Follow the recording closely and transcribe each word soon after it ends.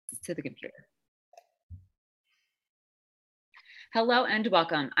to the computer. Hello and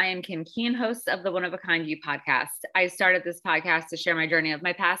welcome. I am Kim Keen, host of the One of a Kind You podcast. I started this podcast to share my journey of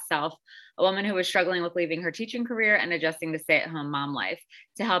my past self, a woman who was struggling with leaving her teaching career and adjusting to stay-at-home mom life,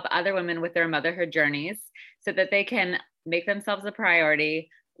 to help other women with their motherhood journeys so that they can make themselves a priority,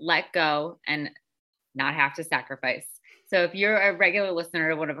 let go, and not have to sacrifice. So if you're a regular listener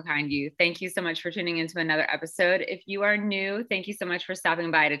to One of a Kind You, thank you so much for tuning into another episode. If you are new, thank you so much for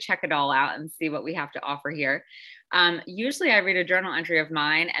stopping by to check it all out and see what we have to offer here. Usually I read a journal entry of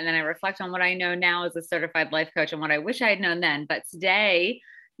mine and then I reflect on what I know now as a certified life coach and what I wish I had known then. But today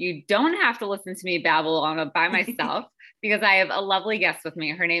you don't have to listen to me babble on by myself because I have a lovely guest with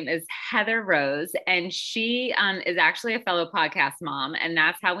me. Her name is Heather Rose, and she is actually a fellow podcast mom, and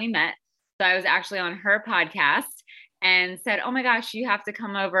that's how we met. So I was actually on her podcast and said, oh my gosh, you have to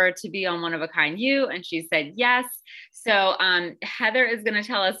come over to be on One of a Kind You. And she said, yes. So Heather is going to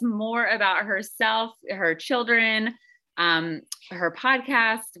tell us more about herself, her children, her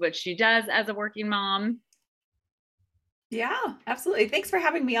podcast, what she does as a working mom. Yeah, absolutely. Thanks for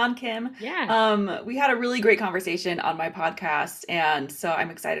having me on, Kim. Yeah. We had a really great conversation on my podcast, and so I'm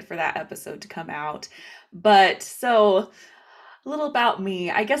excited for that episode to come out. But so a little about me.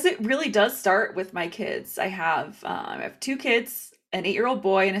 I guess it really does start with my kids. I have two kids, an 8-year-old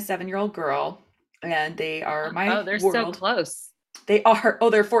boy and a 7-year-old girl, and they are my Oh, they're so world. close. They are. Oh,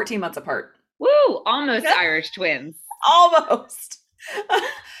 they're 14 months apart. Woo! Almost Irish twins. Almost.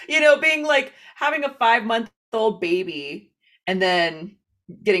 Being like having a 5-month-old baby and then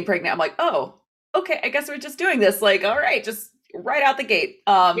getting pregnant. I'm like, oh, okay, I guess we're just doing this. Like, all right, just right out the gate.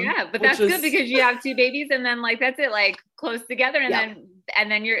 Yeah, but that's good because you have two babies and then like that's it, like close together,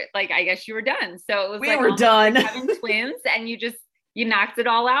 and then you're like, I guess you were done. So it was we were done like having twins, and you knocked it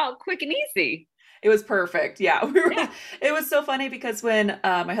all out quick and easy. It was perfect. Yeah. It was so funny because when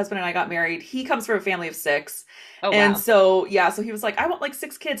my husband and I got married, he comes from a family of 6. Oh, and wow. so he was like, I want like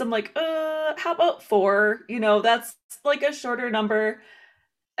 6 kids. I'm like, how about 4? That's like a shorter number.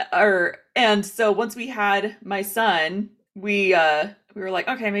 And so once we had my son, we were like,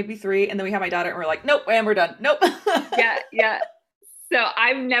 okay, maybe 3. And then we had my daughter and we're like, nope, and we're done. Nope. Yeah. So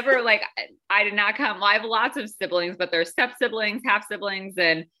I've never I did not come. Well, I have lots of siblings, but they're step siblings, half siblings.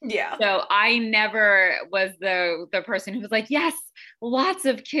 And yeah. So I never was the person who was like, yes, lots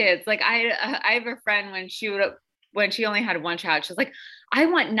of kids. Like I have a friend when she only had one child, she was like, I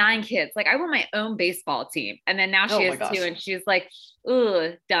want 9 kids. Like I want my own baseball team. And then now she has 2 and she's like,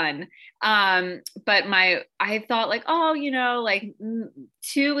 ugh, done. But I thought like, oh,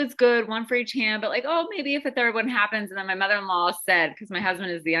 2 is good, 1 for each hand, but like, oh, maybe if a third one happens. And then my mother-in-law said, cause my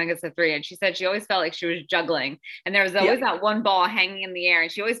husband is the youngest of 3. And she said, she always felt like she was juggling and there was always that one ball hanging in the air.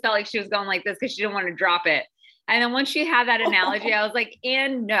 And she always felt like she was going like this cause she didn't want to drop it. And then once she had that analogy, I was like,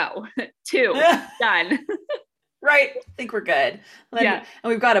 and no, 2 done. Right. I think we're good. And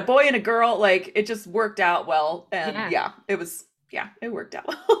we've got a boy and a girl. Like it just worked out well. And it worked out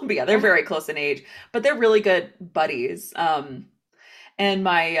well. But they're very close in age, but they're really good buddies. And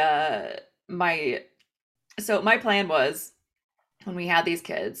my plan was when we had these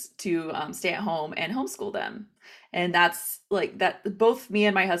kids to stay at home and homeschool them. And that's like that. Both me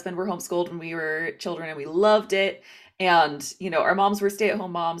and my husband were homeschooled when we were children and we loved it. And, our moms were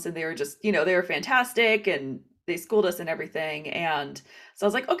stay-at-home moms and they were just, they were fantastic and they schooled us and everything. And so I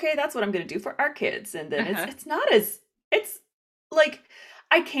was like, okay, that's what I'm going to do for our kids. And then it's like,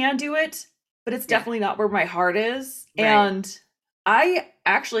 I can do it, but it's definitely not where my heart is. Right. And I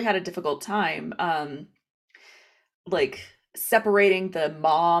actually had a difficult time, separating the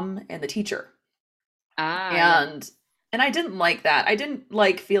mom and the teacher. And I didn't like that. I didn't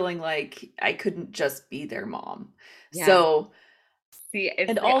like feeling like I couldn't just be their mom. Yeah. So see,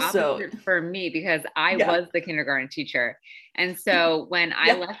 it's opposite for me because I was the kindergarten teacher. And so when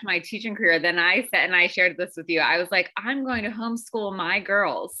I left my teaching career, then I said, and I shared this with you, I was like, I'm going to homeschool my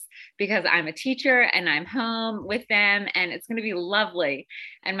girls because I'm a teacher and I'm home with them and it's going to be lovely.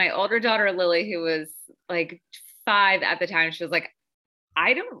 And my older daughter, Lily, who was like 5 at the time, she was like,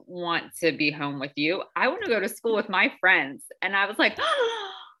 I don't want to be home with you. I want to go to school with my friends. And I was like,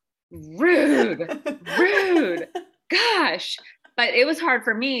 oh, rude, gosh. But it was hard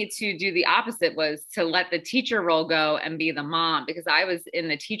for me to do the opposite, was to let the teacher role go and be the mom, because I was in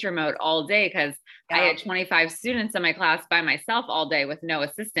the teacher mode all day because I had 25 students in my class by myself all day with no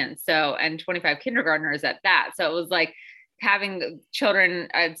assistants. So, and 25 kindergartners at that. So it was like having children,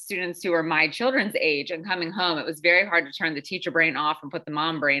 students who were my children's age and coming home, it was very hard to turn the teacher brain off and put the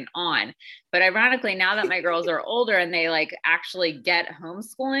mom brain on. But ironically, now that my girls are older and they like actually get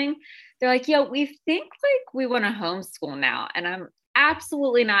homeschooling, they're like, yo, we think like we want to homeschool now. And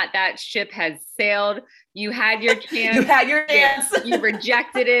Absolutely not. That ship has sailed. You had your You chance. had your You, chance. you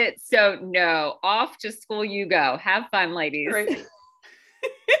rejected it. So no, off to school you go. Have fun, ladies. Right.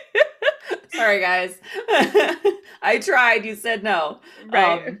 Sorry, guys. I tried. You said no.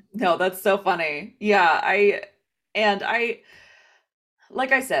 Right. No, that's so funny. Yeah, and I,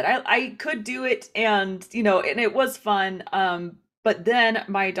 like I said, I could do it, and and it was fun. But then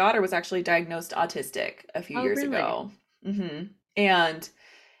my daughter was actually diagnosed autistic a few Oh, years really? ago. And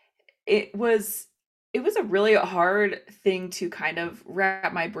it was it was a really hard thing to kind of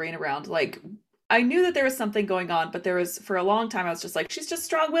wrap my brain around. Like, I knew that there was something going on, but there was, for a long time I was just like, she's just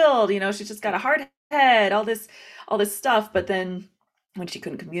strong-willed, she's just got a hard head, all this stuff. But then when she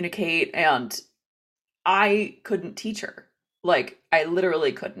couldn't communicate, and I couldn't teach her. Like, I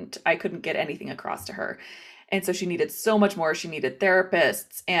literally couldn't. I couldn't get anything across to her. And so she needed so much more. She needed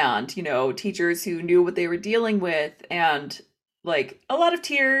therapists and, teachers who knew what they were dealing with, and like a lot of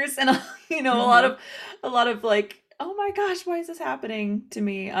tears, and a lot Mm-hmm. of like, oh my gosh, why is this happening to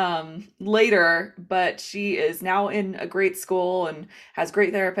me? Later, but she is now in a great school and has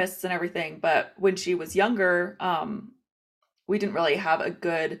great therapists and everything. But when she was younger, we didn't really have a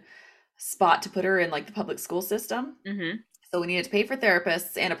good spot to put her in, like, the public school system. Mm-hmm. So we needed to pay for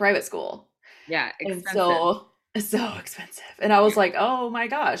therapists and a private school. Yeah, And expensive. so expensive. And I Yeah. was like, oh my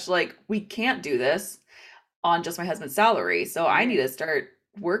gosh, like, we can't do this on just my husband's salary. So I need Right. to start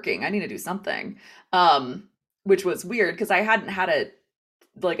working. I need to do something. Um, which was weird because I hadn't had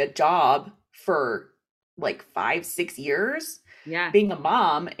a job for like 5, 6 years Yeah. being a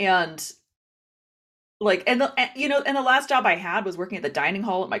mom. And like, and the last job I had was working at the dining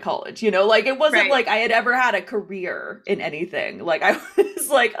hall at my college. Like, it wasn't Right. like I had ever had a career in anything. Like, I was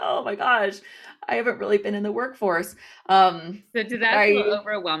like, oh my gosh, I haven't really been in the workforce. So did But that feel I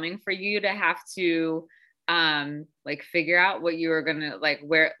overwhelming for you to have to like figure out what you were gonna like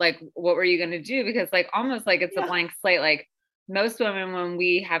where like what were you gonna do? Because like almost like it's a Yeah. blank slate. Like most women when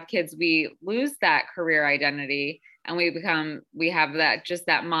we have kids, we lose that career identity and we have that just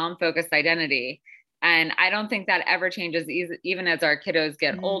that mom focused identity. And I don't think that ever changes even as our kiddos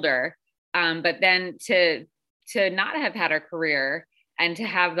get Mm. older. But then to not have had a career and to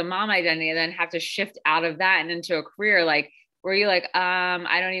have the mom identity and then have to shift out of that and into a career, like were you like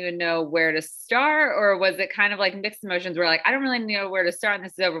I don't even know where to start, or was it kind of like mixed emotions where like I don't really know where to start and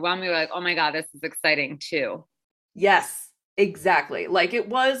this is overwhelming, we're like oh my god this is exciting too? Yes, exactly. Like, it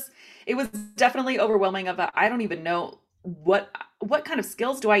was definitely overwhelming. I don't even know what kind of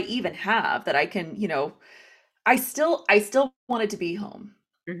skills do I even have that I can, I still wanted to be home.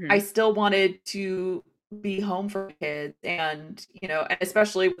 I Mm-hmm. still wanted to be home for kids, and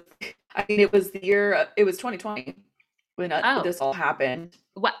especially I mean, it was 2020 when Oh, this all happened.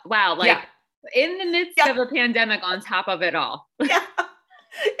 wow, Yeah. like in the midst Yeah. of a pandemic on top of it all. Yeah.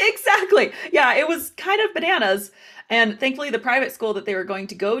 Exactly. Yeah, it was kind of bananas. And thankfully, the private school that they were going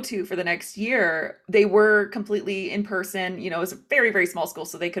to go to for the next year, they were completely in person. It was a very, very small school,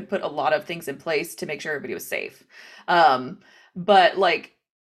 so they could put a lot of things in place to make sure everybody was safe. Um, but like,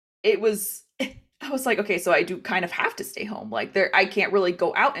 it was, I was like, okay, so I do kind of have to stay home. Like, I can't really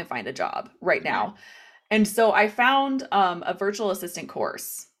go out and find a job right Yeah. now. And so I found a virtual assistant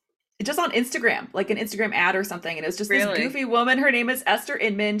course just on Instagram, like an Instagram ad or something. And it was just this Really? goofy woman. Her name is Esther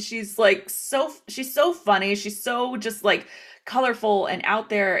Inman. She's like she's so funny. She's so just like colorful and out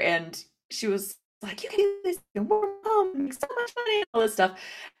there. And she was like, you can do this, you can work from home, make so much money, and all this stuff.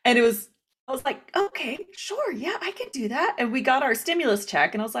 And I was like, okay, sure, yeah, I can do that. And we got our stimulus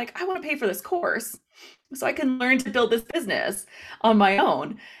check, and I was like, I want to pay for this course so I can learn to build this business on my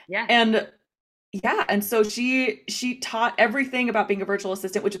own. Yeah. And yeah, and so she taught everything about being a virtual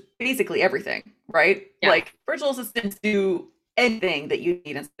assistant, which is basically everything, right? Yes. Like, virtual assistants do anything that you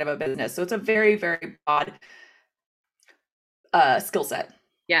need inside of a business. So it's a very, very broad skill set.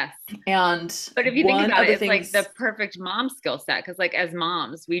 Yes. And But if you think one about of it, the it's like the things, perfect mom skill set because, like, as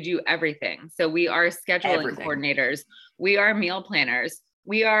moms, we do everything. So we are scheduling everything. coordinators, we are meal planners,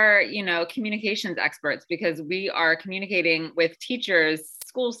 we are, communications experts because we are communicating with teachers,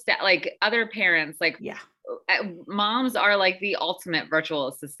 school staff, like other parents. Like, Yeah. moms are like the ultimate virtual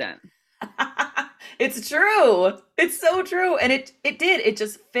assistant. It's true. It's so true. And it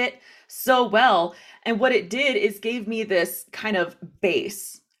just fit so well. And what it did is gave me this kind of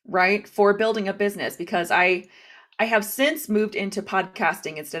base, right, for building a business, because I have since moved into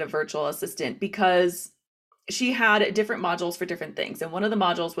podcasting instead of virtual assistant, because she had different modules for different things. And one of the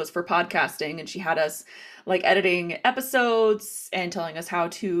modules was for podcasting. And she had us like editing episodes and telling us how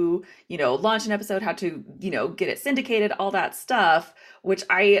to, launch an episode, how to, get it syndicated, all that stuff, which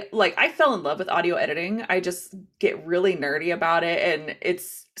I fell in love with audio editing. I just get really nerdy about it. And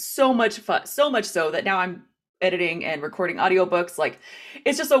it's so much fun, so much so that now I'm editing and recording audiobooks. Like,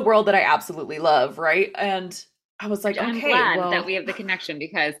 it's just a world that I absolutely love. Right. And I was like, I'm okay, glad well, that we have the connection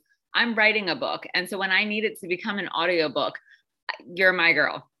because I'm writing a book. And so when I need it to become an audiobook, you're my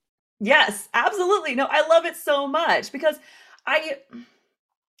girl. yes, absolutely. No, I love it so much because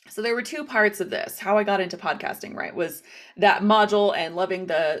so there were two parts of this. How I got into podcasting, right, was that module and loving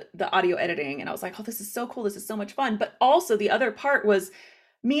the audio editing. And I was like, oh, this is so cool. This is so much fun. But also the other part was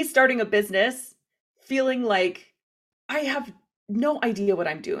me starting a business, feeling like I have no idea what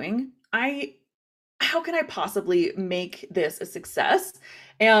I'm doing. How can I possibly make this a success?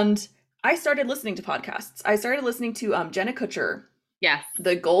 And I started listening to podcasts. I started listening to Jenna Kutcher, Yes.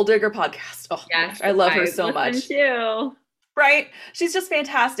 the Gold Digger podcast. Oh my gosh, I love her so much. Too. Right? She's just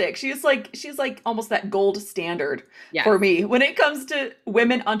fantastic. She's like almost that gold standard yes. for me when it comes to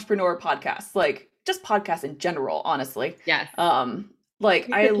women entrepreneur podcasts. Like just podcasts in general, honestly. Yes.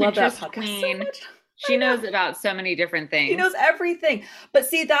 Like I love that podcast queen. so much. She knows about so many different things. She knows everything. But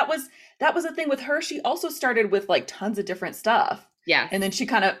see, that was the thing with her. She also started with like tons of different stuff. Yeah. And then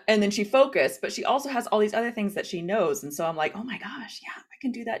she focused, but she also has all these other things that she knows. And so I'm like, oh my gosh, yeah, I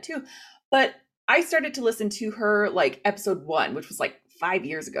can do that too. But I started to listen to her like episode 1, which was like 5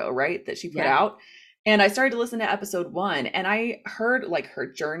 years ago, right? That she put out. And I started to listen to episode 1 and I heard like her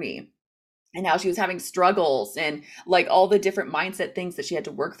journey and how she was having struggles and like all the different mindset things that she had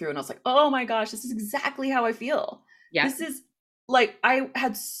to work through. And I was like, oh my gosh, this is exactly how I feel. Yeah. This is like, I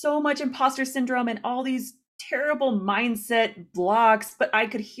had so much imposter syndrome and all these terrible mindset blocks, but I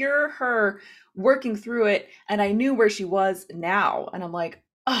could hear her working through it. And I knew where she was now. And I'm like,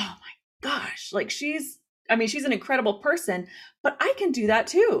 oh my gosh, like she's an incredible person, but I can do that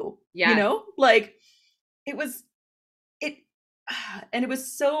too. Yeah. Like and it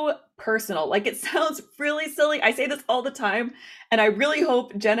was so personal. Like it sounds really silly. I say this all the time. And I really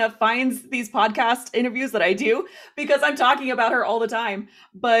hope Jenna finds these podcast interviews that I do because I'm talking about her all the time.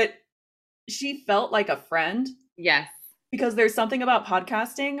 But she felt like a friend. Yes. Because there's something about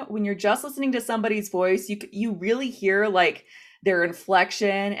podcasting when you're just listening to somebody's voice, you really hear like their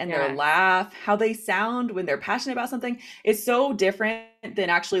inflection and their laugh, how they sound when they're passionate about something is so different than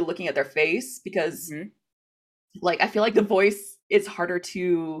actually looking at their face because like, I feel like the voice is harder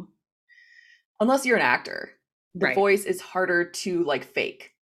to, unless you're an actor, the voice is harder to like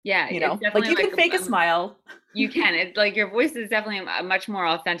fake. Yeah. Like you can fake a smile. You can. It's like your voice is definitely a much more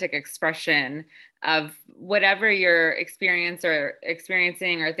authentic expression of whatever you're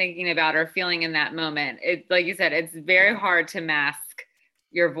experiencing or thinking about or feeling in that moment. It's like you said, it's very hard to mask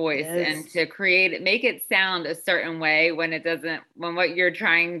your voice and to make it sound a certain way when it doesn't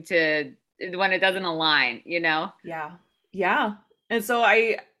align, Yeah. And so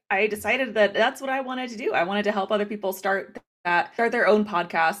I decided that that's what I wanted to do. I wanted to help other people start their own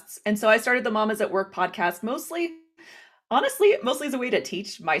podcasts. And so I started the Mamas at Work podcast mostly as a way to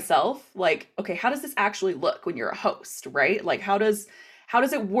teach myself, like, okay, how does this actually look when you're a host, right? Like, how does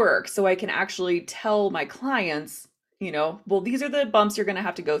it work? So I can actually tell my clients, well, these are the bumps you're going to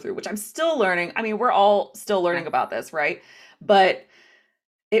have to go through, which I'm still learning. I mean, we're all still learning about this, right? But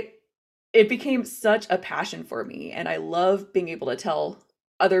it became such a passion for me. And I love being able to tell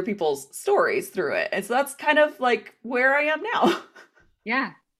other people's stories through it. And so that's kind of like where I am now.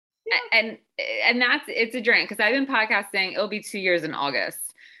 Yeah. And it's a journey because I've been podcasting. It'll be 2 years in August.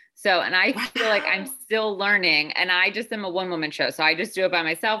 So, and I feel like I'm still learning and I just am a one-woman show. So I just do it by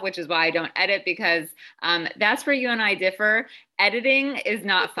myself, which is why I don't edit because that's where you and I differ. Editing is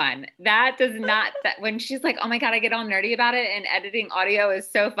not fun. That when she's like, oh my God, I get all nerdy about it and editing audio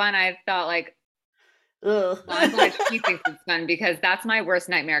is so fun. I thought like, ugh. Well, I'm glad she thinks it's fun because that's my worst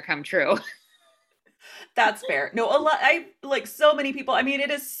nightmare come true. That's fair. No, I like so many people. I mean,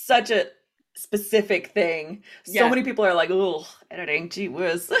 it is such a specific thing. So many people are like, oh, editing, gee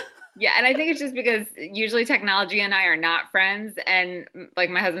whiz. Yeah. And I think it's just because usually technology and I are not friends. And like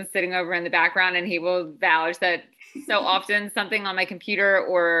my husband's sitting over in the background and he will vouch that so often something on my computer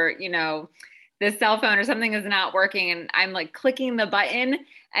or, the cell phone or something is not working and I'm like clicking the button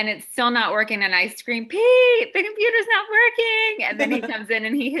and it's still not working and I scream, Pete, the computer's not working. And then he comes in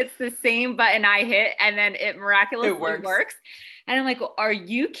and he hits the same button I hit and then it miraculously works. And I'm like, well, are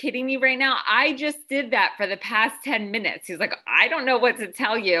you kidding me right now? I just did that for the past 10 minutes. He's like, I don't know what to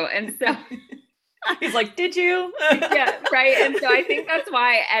tell you. And so He's like, did you? Yeah, right. And so I think that's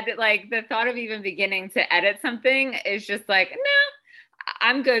why edit, like the thought of even beginning to edit something is just like, no,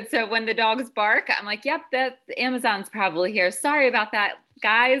 I'm good. So when the dogs bark, I'm like, yep, that Amazon's probably here. Sorry about that,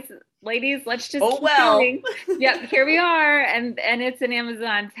 guys, ladies. Let's just Oh, keep well. going. Yep, here we are, and it's an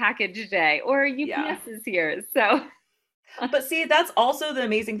Amazon package day, or Yeah. UPS is here. So But see, that's also the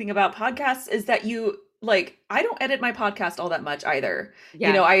amazing thing about podcasts is that you like I don't edit my podcast all that much either. You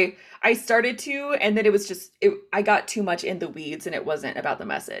yeah, know, I started to and then it was just I got too much in the weeds and it wasn't about the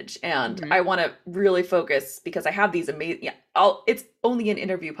message. And hmm I want to really focus because I have these amazing yeah, it's only an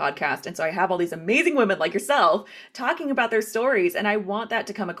interview podcast and so I have all these amazing women like yourself talking about their stories and I want that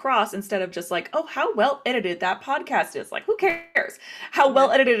to come across instead of just like, "Oh, how well edited that podcast is." Like, who cares how yeah,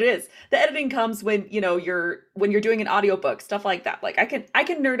 well edited it is? The editing comes when you're doing an audiobook, stuff like that. Like I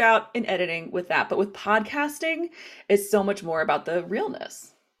can nerd out in editing with that, but with podcasting it's so much more about the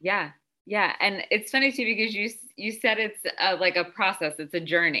realness. yeah, yeah. And it's funny too because you said it's like a process, it's a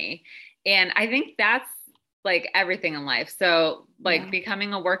journey, and I think that's like everything in life. So like Yeah.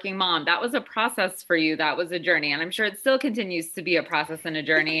 becoming a working mom, that was a process for you. That was a journey, and I'm sure it still continues to be a process and a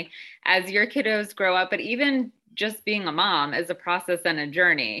journey as your kiddos grow up. But even just being a mom is a process and a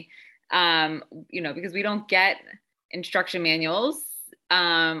journey. Because we don't get instruction manuals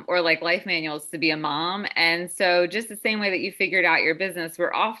or like life manuals to be a mom. And so, just the same way that you figured out your business,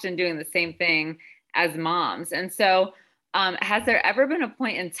 we're often doing the same thing as moms. And so, has there ever been a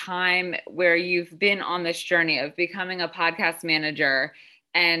point in time where you've been on this journey of becoming a podcast manager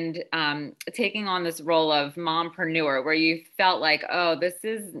and taking on this role of mompreneur, where you felt like, oh, this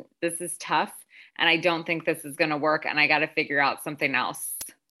is tough, and I don't think this is going to work, and I got to figure out something else?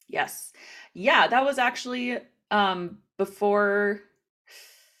 Yes. Yeah, that was actually before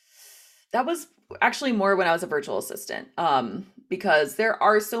that was actually more when I was a virtual assistant. Because there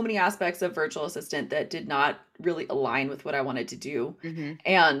are so many aspects of virtual assistant that did not really align with what I wanted to do. Mm-hmm.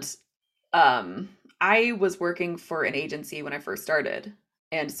 And um I was working for an agency when I first started.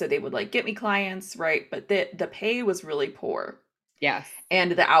 And so they would like get me clients, right? But the pay was really poor. Yes.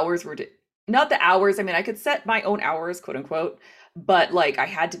 And the hours were not the hours, I mean, I could set my own hours, quote unquote, but like I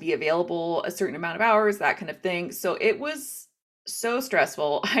had to be available a certain amount of hours, that kind of thing. So it was so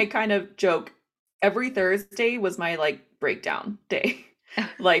stressful. I kind of joke every Thursday was my like breakdown day.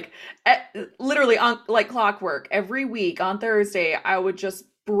 Like literally on like clockwork every week on Thursday, I would just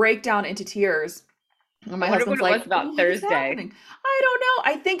break down into tears. And I my wonder what husband's it was like, about "What is Thursday. happening?" I don't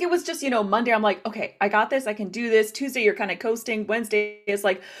know. I think it was just, Monday I'm like, "Okay, I got this. I can do this." Tuesday you're kind of coasting. Wednesday is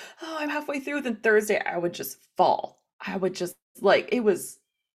like, "Oh, I'm halfway through." Then Thursday I would just fall. I would just like it was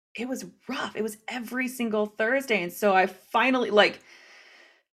rough. It was every single Thursday. And so I finally like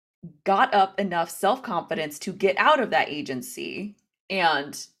got up enough self-confidence to get out of that agency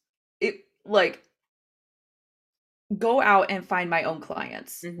and it like go out and find my own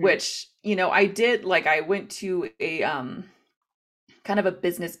clients, Mm-hmm. which, I did. Like I went to a kind of a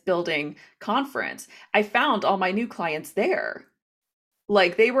business building conference. I found all my new clients there.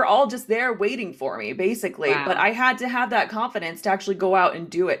 Like they were all just there waiting for me, basically. But Wow. I had to have that confidence to actually go out and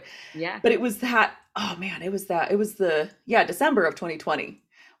do it. Yeah. But it was that, oh man, it was yeah, December of 2020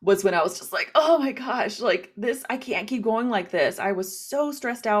 was when I was just like, oh my gosh, like this, I can't keep going like this. I was so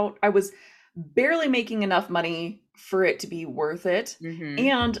stressed out. I was barely making enough money for it to be worth it. Mm-hmm.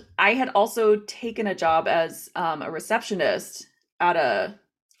 And I had also taken a job as a receptionist at a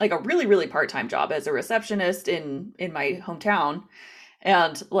like a really really part-time job as a receptionist in my hometown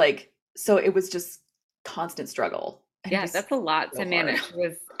and like so it was just constant struggle and it Yeah, was that's a lot so to hard. manage.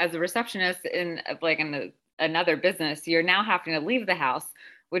 Was as a receptionist in like in another business, you're now having to leave the house,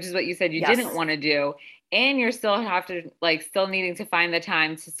 which is what you said you didn't Yes. want to do, and you're still have to like still needing to find the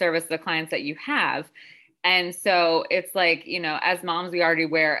time to service the clients that you have. And so it's like, as moms, we already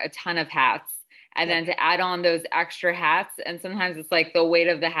wear a ton of hats. And Yep. then to add on those extra hats, and sometimes it's like the weight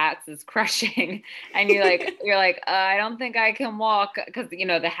of the hats is crushing, and I don't think I can walk because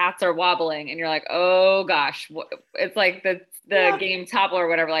the hats are wobbling, and you're like, oh gosh, it's like the Yeah. game Topple or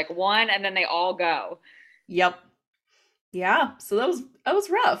whatever, like one, and then they all go. Yep. Yeah. So that was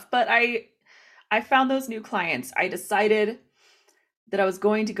rough, but I found those new clients. I decided that I was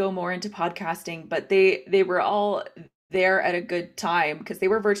going to go more into podcasting, but they were all there at a good time because they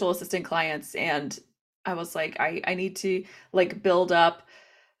were virtual assistant clients and I was like I need to like build up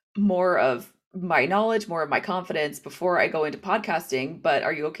more of my knowledge, more of my confidence before I go into podcasting, but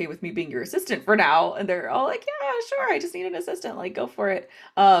are you okay with me being your assistant for now? And they're all like, "Yeah, sure. I just need an assistant. Like go for it."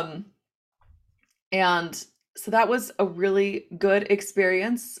 And so that was a really good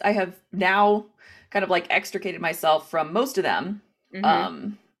experience. I have now kind of like extricated myself from most of them. Mm-hmm.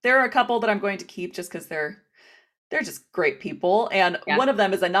 Um There are a couple that I'm going to keep just because they're just great people. And Yes. one of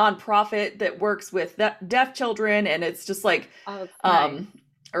them is a nonprofit that works with deaf children, and it's just like, Oh, it's nice. um,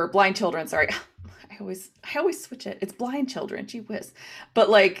 or blind children. Sorry, I always switch it. It's blind children. Gee whiz, but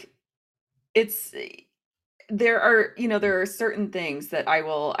like it's there are certain things that I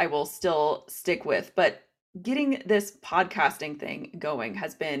will still stick with, but getting this podcasting thing going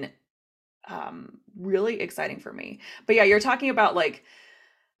has been really exciting for me. But yeah, you're talking about like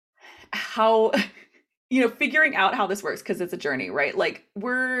how figuring out how this works because it's a journey, right? Like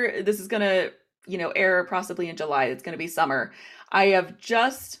this is gonna, air possibly in July. It's gonna be summer. I have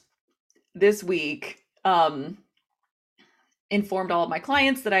just this week informed all of my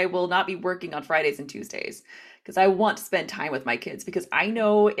clients that I will not be working on Fridays and Tuesdays because I want to spend time with my kids because I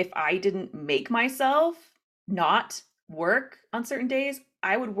know if I didn't make myself not work on certain days,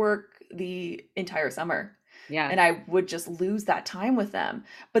 I would work the entire summer Yes. and I would just lose that time with them.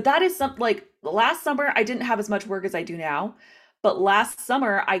 But that is something like last summer, I didn't have as much work as I do now. But last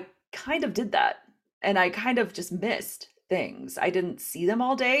summer, I kind of did that and I kind of just missed things. I didn't see them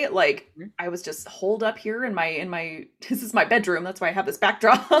all day. Like Mhm. I was just holed up here in my this is my bedroom. That's why I have this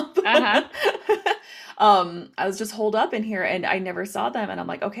backdrop. Uh-huh. I was just holed up in here and I never saw them. And I'm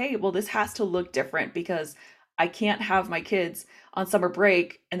like, okay, well, this has to look different because I can't have my kids on summer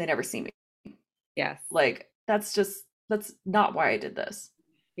break and they never see me. Yes. Like that's not why I did this.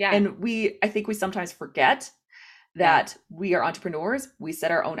 Yeah. And I think we sometimes forget Yes. that we are entrepreneurs, we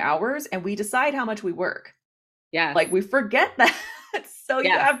set our own hours and we decide how much we work. Yes. Like we forget that. So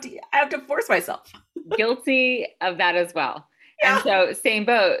Yes. I have to force myself. Guilty of that as well. And Yeah. so same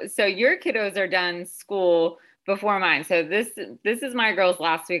boat. So your kiddos are done school before mine. So this is my girls'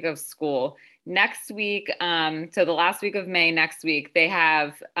 last week of school. Next week, so the last week of May next week, they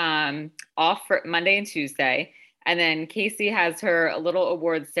have off for Monday and Tuesday. And then Casey has her little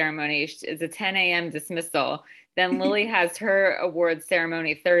awards ceremony. It's a 10 a.m. dismissal. Then Lily has her awards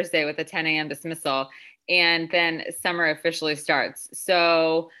ceremony Thursday with a 10 a.m. dismissal. And then summer officially starts.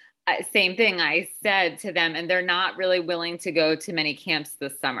 So same thing I said to them, and they're not really willing to go to many camps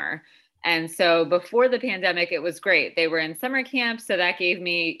this summer. And so before the pandemic, it was great. They were in summer camp. So that gave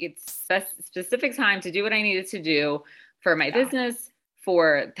me specific time to do what I needed to do for my Yeah. business,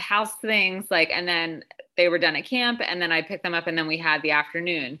 for the house things, like, and then they were done at camp and then I picked them up and then we had the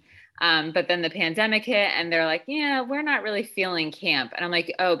afternoon. But then the pandemic hit and they're like, yeah, we're not really feeling camp. And I'm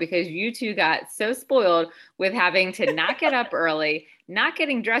like, oh, because you two got so spoiled with having to not get up early, not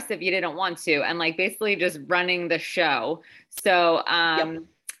getting dressed if you didn't want to, and like basically just running the show. So, Yep.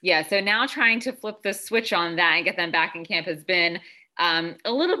 yeah, so now trying to flip the switch on that and get them back in camp has been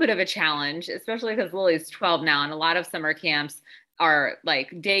a little bit of a challenge, especially because Lily's 12 now, and a lot of summer camps are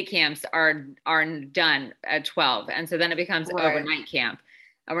like day camps are done at 12, and so then it becomes Right. overnight camp.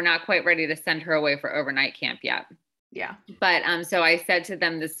 And we're not quite ready to send her away for overnight camp yet. Yeah. But so I said to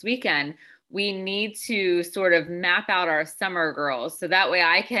them this weekend, we need to sort of map out our summer girls so that way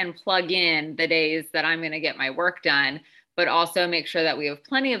I can plug in the days that I'm going to get my work done, but also make sure that we have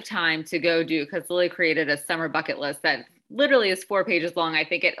plenty of time to go do, because Lily created a summer bucket list that literally is 4 pages long. I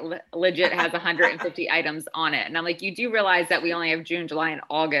think it legit has 150 items on it. And I'm like, you do realize that we only have June, July, and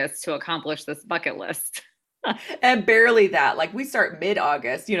August to accomplish this bucket list. And barely that. Like we start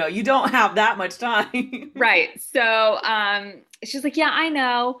mid-August, you don't have that much time. Right. So she's like, yeah, I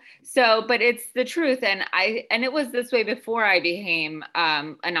know. So, but it's the truth. And it was this way before I became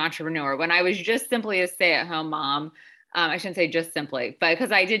an entrepreneur. When I was just simply a stay-at-home mom, I shouldn't say just simply, but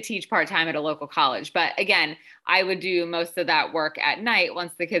because I did teach part-time at a local college. But again, I would do most of that work at night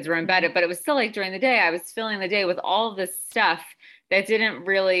once the kids were in bed. But it was still like during the day, I was filling the day with all of this stuff that didn't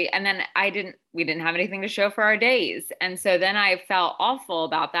really, and then we didn't have anything to show for our days. And so then I felt awful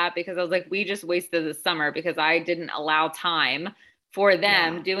about that because I was like, we just wasted the summer because I didn't allow time for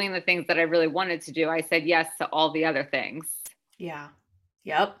them Yeah. doing the things that I really wanted to do. I said yes to all the other things. Yeah.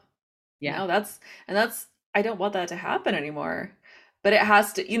 Yep. Yeah. No, that's I don't want that to happen anymore. But it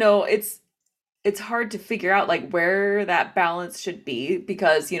has to, it's hard to figure out like where that balance should be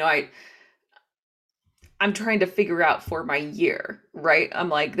because, I'm trying to figure out for my year, right? I'm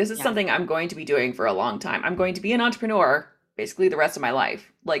like, this is Yeah. something I'm going to be doing for a long time. I'm going to be an entrepreneur basically the rest of my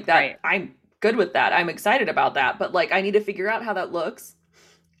life. Like that, Right. I'm good with that. I'm excited about that. But like, I need to figure out how that looks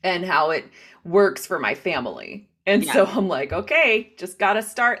and how it works for my family. And Yeah. so I'm like, okay, just got to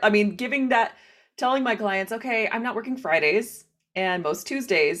start. I mean, telling my clients, okay, I'm not working Fridays and most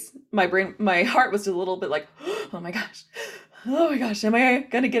Tuesdays. My heart was just a little bit like, oh my gosh, am I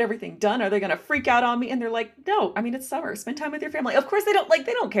gonna get everything done? Are they gonna freak out on me? And they're like, no, I mean it's summer. Spend time with your family. Of course they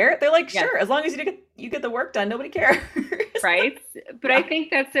don't care. They're like, Yes. sure, as long as you get the work done, nobody cares. Right. But I Yeah.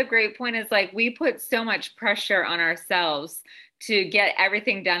 think that's a great point is like we put so much pressure on ourselves to get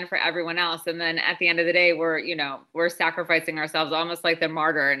everything done for everyone else. And then at the end of the day, we're sacrificing ourselves almost like the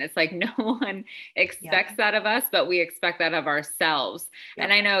martyr. And it's like no one Yep. expects that of us, but we expect that of ourselves. And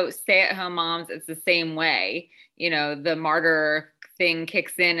Yep. I know stay-at-home moms, it's the same way. The martyr thing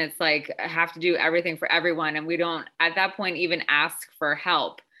kicks in. It's like I have to do everything for everyone. And we don't at that point even ask for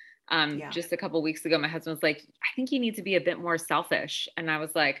help. Yeah. Just a couple weeks ago, my husband was like, I think you need to be a bit more selfish. And I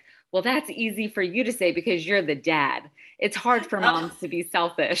was like, well, that's easy for you to say because you're the dad. It's hard for Oh, moms to be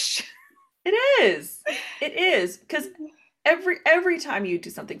selfish. it is. It is. Because every time you do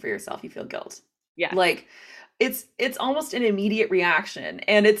something for yourself, you feel guilt. Yes. Like it's almost an immediate reaction.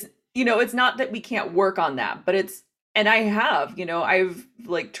 And it's not that we can't work on that, but and I've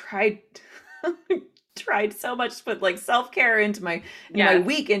like tried so much to put like self-care into my Yes.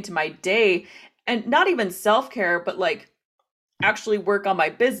 week, into my day, and not even self-care, but like actually work on my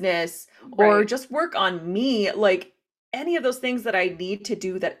business or Right. just work on me, like any of those things that I need to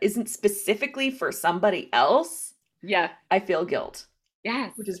do that isn't specifically for somebody else, Yeah. I feel guilt,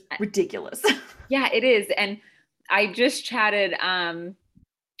 Yes. which is ridiculous. Yeah, it is. And I just chatted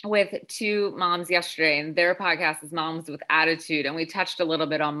with two moms yesterday, and their podcast is Moms with Attitude. And we touched a little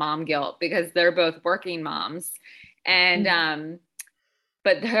bit on mom guilt because they're both working moms. And Mm.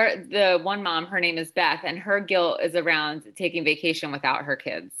 but the one mom, her name is Beth, and her guilt is around taking vacation without her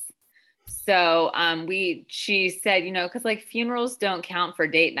kids. So she said, because like funerals don't count for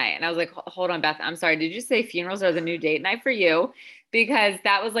date night. And I was like, hold on, Beth, I'm sorry. Did you say funerals are the new date night for you? Because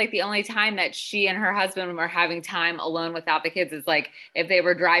that was like the only time that she and her husband were having time alone without the kids is like if they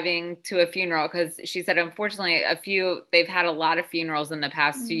were driving to a funeral. Because she said, unfortunately, they've had a lot of funerals in the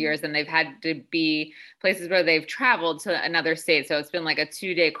past 2 years, and they've had to be places where they've traveled to another state. So it's been like a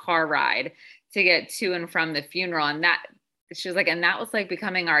 2-day car ride to get to and from the funeral. And that she was like, and that was like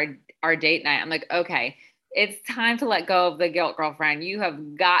becoming our date night. I'm like, okay, it's time to let go of the guilt, girlfriend. You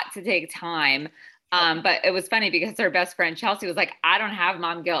have got to take time. Yep. But it was funny because her best friend Chelsea was like, I don't have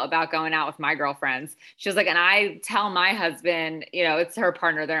mom guilt about going out with my girlfriends. She was like, and I tell my husband, it's her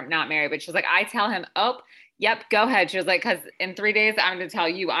partner, they're not married, but she's like, I tell him, oh, yep, go ahead. She was like, because in 3 days, I'm going to tell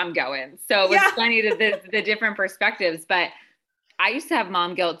you I'm going. So it was Yeah. funny to the different perspectives. But I used to have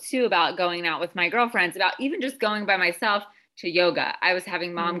mom guilt too about going out with my girlfriends, about even just going by myself to yoga. I was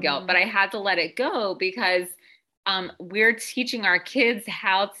having mom guilt, but Mhm. I had to let it go because we're teaching our kids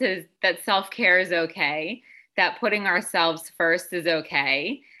that self-care is okay, that putting ourselves first is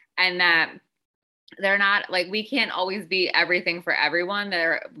okay, and Yep. that they're not like we can't always be everything for everyone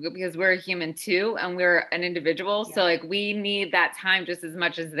there because we're a human too and we're an individual. So Yep. like we need that time just as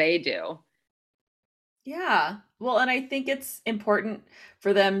much as they do. Yeah. Well, and I think it's important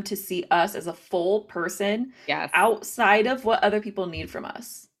for them to see us as a full person Yes. outside of what other people need from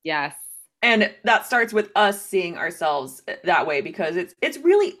us. Yes. And that starts with us seeing ourselves that way, because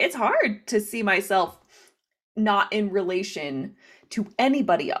it's hard to see myself not in relation to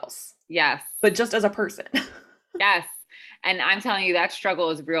anybody else, Yes. but just as a person. Yes. And I'm telling you that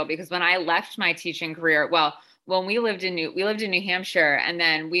struggle is real because when I left my teaching career, well, when we lived in New Hampshire and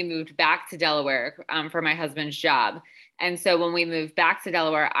then we moved back to Delaware for my husband's job. And so when we moved back to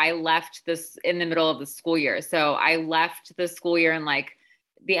Delaware, I left this in the middle of the school year. So I left the school year in like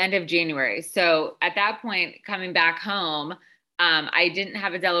the end of January. So at that point, coming back home, I didn't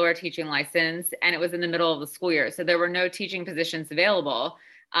have a Delaware teaching license and it was in the middle of the school year. So there were no teaching positions available.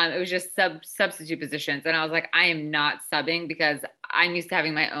 It was just substitute positions. And I was like, I am not subbing because I'm used to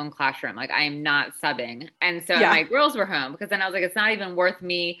having my own classroom. Like I am not subbing. And so Yeah. my girls were home because then I was like, it's not even worth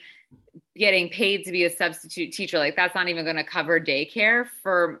me getting paid to be a substitute teacher. Like that's not even going to cover daycare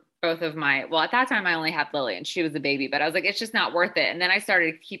for both of well, at that time I only had Lily and she was a baby, but I was like, it's just not worth it. And then I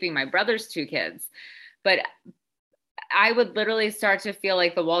started keeping my brother's 2 kids, but I would literally start to feel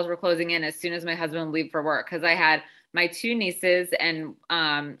like the walls were closing in as soon as my husband would leave for work. Cause I had my 2 nieces and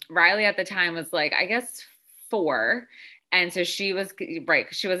Riley at the time was like, I guess 4. And so she was right.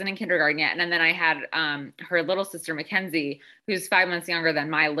 She wasn't in kindergarten yet. And then I had her little sister, Mackenzie, who's 5 months younger than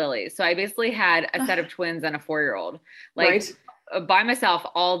my Lily. So I basically had a set of twins and a 4-year-old, like Right. by myself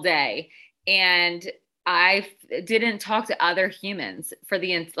all day. And I didn't talk to other humans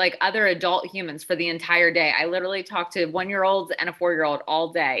like other adult humans for the entire day. I literally talked to 1-year-olds and a 4-year-old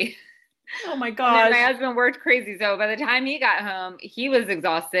all day. Oh my And then my gosh. husband worked crazy. So by the time he got home, he was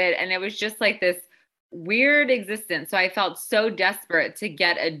exhausted. And it was just like this weird existence. So I felt so desperate to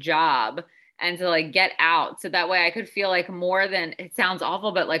get a job and to like get out. So that way I could feel like more than, it sounds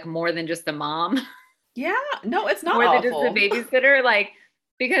awful, but like more than just a mom, Yeah. No, it's not more than just a awful. babysitter. Like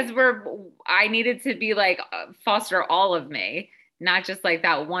because I needed to be like foster all of me, not just like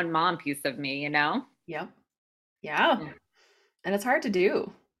that one mom piece of me, you know? Yep. Yeah. Yeah. And it's hard to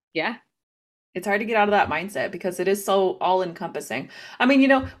do. Yeah. It's hard to get out of that mindset because it is so all encompassing. I mean,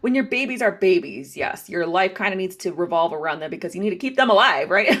 when your babies are babies, yes, your life kind of needs to revolve around them because you need to keep them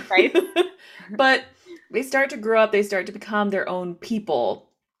alive, right? Right. But they start to grow up, they start to become their own people,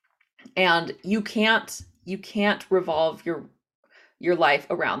 and you can't revolve your life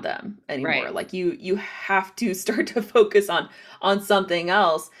around them Right. anymore. Like you have to start to focus on something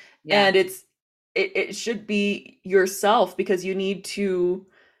else, Yeah. and it should be yourself because you need to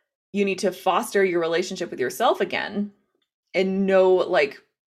foster your relationship with yourself again and know like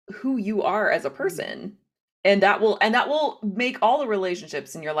who you are as a Mhm. person. And that will make all the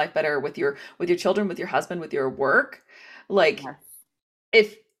relationships in your life better with your children, with your husband, with your work. Like Yes.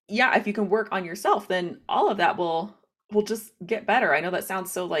 if yeah, if you can work on yourself, then all of that will just get better. I know that sounds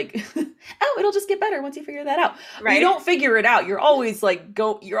so like oh, it'll just get better once you figure that out. But you Right. don't figure it out. You're always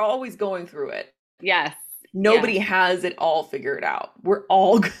going through it. Yes. Yeah. Nobody has it all figured out. We're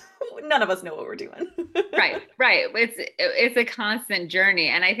all none of us know what we're doing. Right, right. It's a constant journey,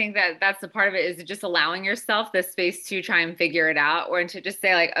 and I think that that's the part of it is just allowing yourself the space to try and figure it out, or to just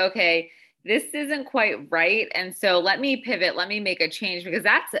say like, okay, this isn't quite right, and so let me pivot, let me make a change because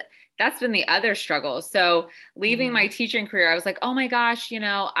that's been the other struggle. So leaving my Mhm. teaching career, I was like, oh my gosh,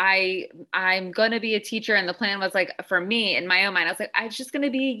 I'm going to be a teacher, and the plan was like for me in my own mind, I was like, I'm just going to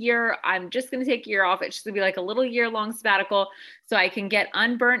be a year. I'm just going to take a year off. It's just going to be like a little year long sabbatical so I can get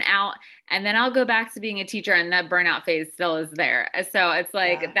unburnt out and then I'll go back to being a teacher and that burnout phase still is there. So it's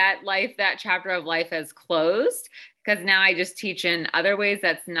like Yeah. that chapter of life has closed because now I just teach in other ways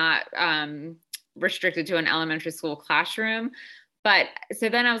that's not restricted to an elementary school classroom. But so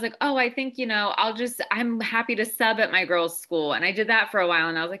then I was like, oh, I think, I'm happy to sub at my girls' school. And I did that for a while.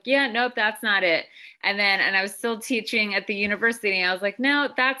 And I was like, yeah, nope, that's not it. And I was still teaching at the university. And I was like, no,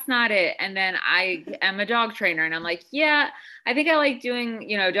 that's not it. And then I am a dog trainer. And I'm like, yeah, I think I like doing,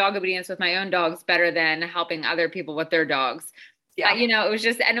 dog obedience with my own dogs better than helping other people with their dogs. Yeah. It was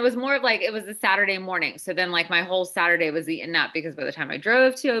just, and it was more of like, it was a Saturday morning. So then, like, my whole Saturday was eaten up because by the time I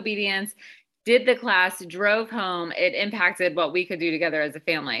drove to obedience, did the class, drove home, it impacted what we could do together as a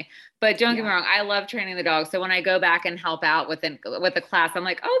family. But don't get me Yeah. wrong, I love training the dogs. So when I go back and help out with the class, I'm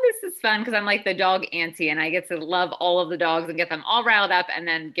like, oh, this is fun because I'm like the dog auntie and I get to love all of the dogs and get them all riled up and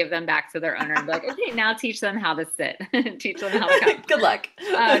then give them back to their owner and be like, okay, now teach them how to sit, teach them how to come. Good luck.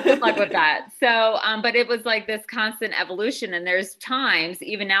 Good luck with that. So, but it was like this constant evolution. And there's times,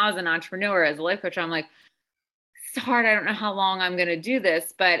 even now as an entrepreneur, as a life coach, I'm like, it's hard. I don't know how long I'm going to do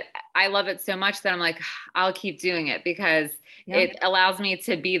this, but I love it so much that I'm like, I'll keep doing it because Yeah. it allows me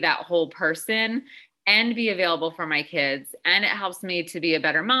to be that whole person and be available for my kids. And it helps me to be a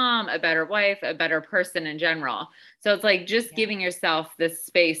better mom, a better wife, a better person in general. So it's like just Yeah. giving yourself this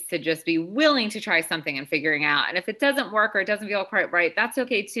space to just be willing to try something and figuring out. And if it doesn't work or it doesn't feel quite right, that's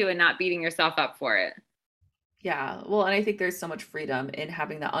okay too. And not beating yourself up for it. Yeah. Well, and I think there's so much freedom in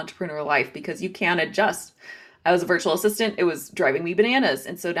having that entrepreneur life because you can adjust. I was a virtual assistant, it was driving me bananas.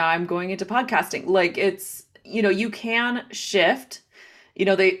 And so now I'm going into podcasting. Like you can shift.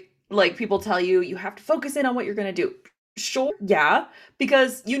 They like people tell you you have to focus in on what you're going to do. Sure, yeah,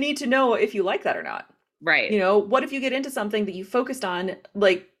 because you need to know if you like that or not. Right. What if you get into something that you focused on,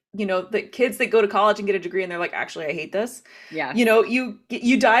 like, the kids that go to college and get a degree and they're like, actually, I hate this. Yes.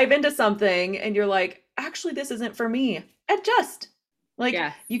 You dive into something and you're like, actually, this isn't for me. Adjust. Like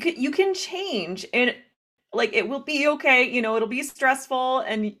Yes. you can change and like it will be okay. It'll be stressful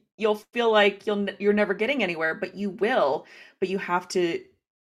and you'll feel like you're never getting anywhere, but you will. But you have to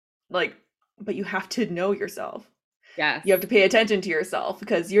like, but you have to know yourself. Yes. You have to pay attention to yourself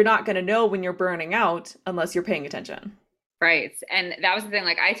because you're not going to know when you're burning out unless you're paying attention. Right. And that was the thing.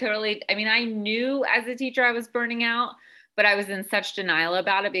 Like, I knew as a teacher I was burning out, but I was in such denial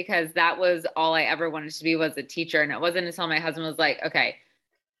about it because that was all I ever wanted to be was a teacher. And it wasn't until my husband was like, okay,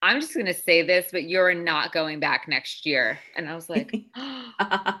 I'm just going to say this, but you're not going back next year. And I was like,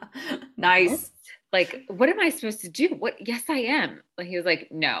 what? Nice. Like, what am I supposed to do? What? Yes, I am. Like, he was like,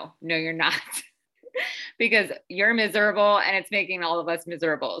 no, no, you're not. Because you're miserable and it's making all of us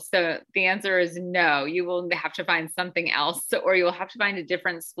miserable. So the answer is no. You will have to find something else, or you'll have to find a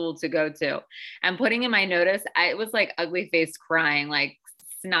different school to go to. And putting in my notice, it was like ugly face crying, like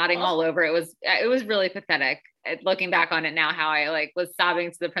snotting Oh. all over. It was really pathetic. Looking back on it now, how I like was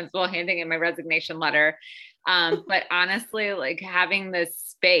sobbing to the principal, handing in my resignation letter. But honestly, like having this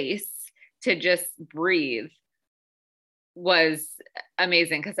space to just breathe was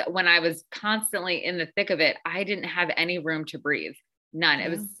amazing because when I was constantly in the thick of it, I didn't have any room to breathe. None. It Yeah.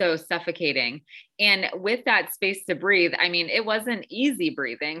 was so suffocating. And with that space to breathe, I mean, it wasn't easy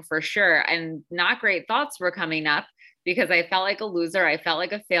breathing for sure. And not great thoughts were coming up because I felt like a loser. I felt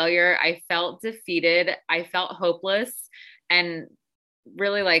like a failure. I felt defeated. I felt hopeless. And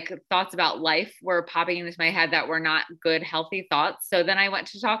really like thoughts about life were popping into my head that were not good, healthy thoughts. So then I went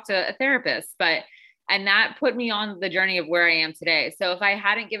to talk to a therapist, and that put me on the journey of where I am today. So if I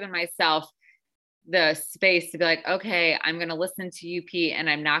hadn't given myself the space to be like, okay, I'm going to listen to you, Pete, and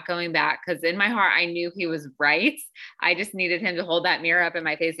I'm not going back. Cause in my heart, I knew he was right. I just needed him to hold that mirror up in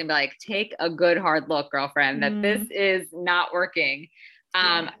my face and be like, take a good hard look, girlfriend, that this Mm, is not working.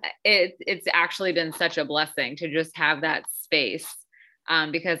 yeah. Um, it's actually been such a blessing to just have that space.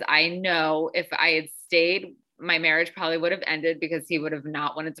 Because I know if I had stayed, my marriage probably would have ended because he would have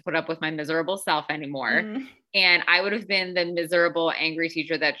not wanted to put up with my miserable self anymore. Mm. And I would have been the miserable, angry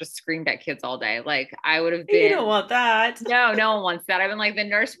teacher that just screamed at kids all day. Like I would have You don't been, want that. no, no one wants that. I've been like the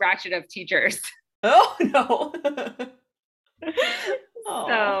Nurse Ratched of teachers. Oh no. Oh.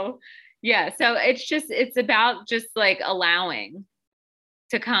 So yeah. So it's about just like allowing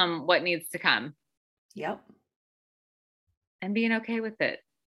to come what needs to come Yep. and being okay with it.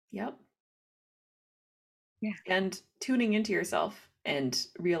 Yep. Yeah. And tuning into yourself and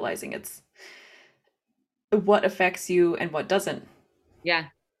realizing it's what affects you and what doesn't. Yeah.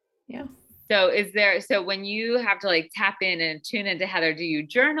 Yeah. So when you have to like tap in and tune into Heather, do you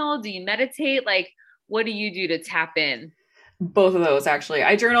journal? Do you meditate? Like, what do you do to tap in? Both of those actually.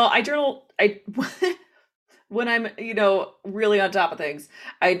 I when I'm, really on top of things,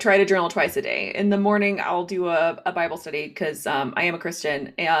 I try to journal twice a day. In the morning, I'll do a Bible study because I am a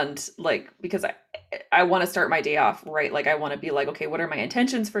Christian, and like because I want to start my day off right. Like I want to be like, okay, what are my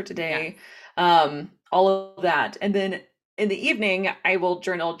intentions for Yeah. today? All of that, and then in the evening, I will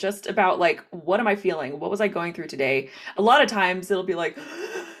journal just about like what am I feeling? What was I going through today? A lot of times it'll be like,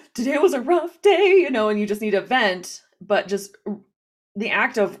 today was a rough day, and you just need to vent. But just the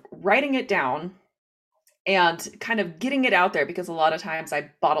act of writing it down and kind of getting it out there, because a lot of times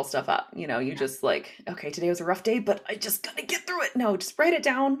I bottle stuff up. You just like, okay, today was a rough day, but I just gotta get through it. No, just write it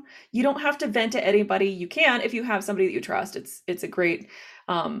down. You don't have to vent to anybody. You can if you have somebody that you trust. It's a great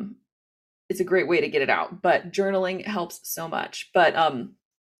way to get it out. But journaling helps so much. But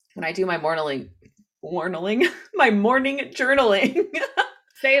when I do my my morning journaling,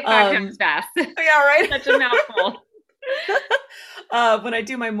 Say it 5 times fast. yeah, right. Such a mouthful. When I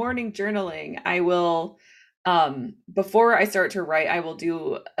do my morning journaling, I will, before I start to write, I will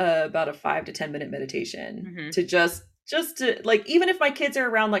do about a 5 to 10 minute meditation Mm-hmm. to just to like, even if my kids are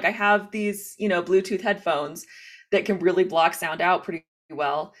around, like I have these, Bluetooth headphones that can really block sound out pretty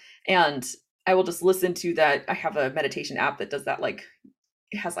well. And I will just listen to that. I have a meditation app that does that. Like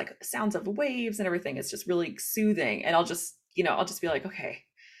it has like sounds of waves and everything. It's just really soothing. And I'll just be like, okay,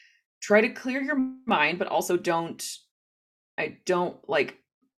 try to clear your mind, but also I don't like,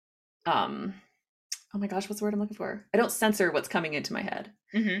 um, oh my gosh, what's the word I'm looking for? I don't censor what's coming into my head,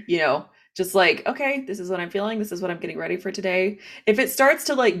 Mm-hmm. just like, okay, this is what I'm feeling. This is what I'm getting ready for today. If it starts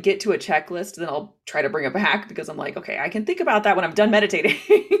to like get to a checklist, then I'll try to bring it back because I'm like, okay, I can think about that when I'm done meditating.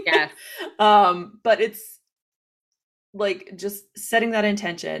 Yes. But it's like just setting that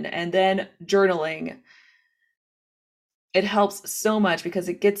intention and then journaling. It helps so much because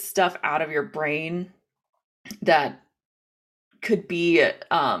it gets stuff out of your brain that could be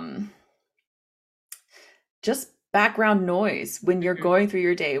just background noise when you're Mm-hmm. going through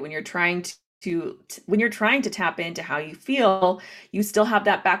your day, when you're trying when you're trying to tap into how you feel. You still have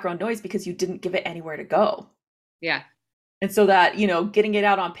that background noise because you didn't give it anywhere to go. Yeah. And so that, getting it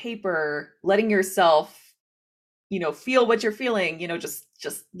out on paper, letting yourself, feel what you're feeling, just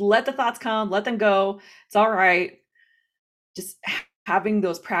let the thoughts come, let them go. It's all right. Just having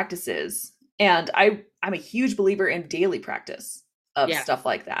those practices. And I'm a huge believer in daily practice of Yeah. stuff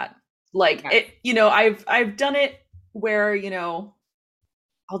like that. Like Yeah. it, I've done it where,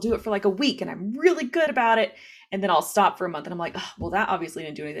 I'll do it for like a week and I'm really good about it. And then I'll stop for a month and I'm like, oh, well, that obviously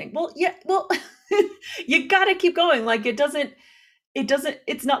didn't do anything. Well, yeah, well, you gotta keep going. Like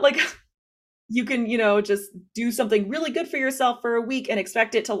it's not like you can, just do something really good for yourself for a week and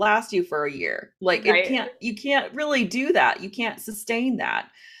expect it to last you for a year. Like Right. you can't really do that. You can't sustain that.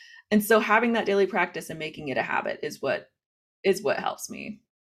 And so having that daily practice and making it a habit is what helps me.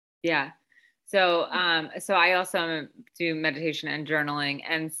 Yeah. So I also do meditation and journaling.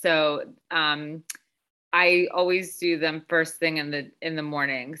 And so, I always do them first thing in the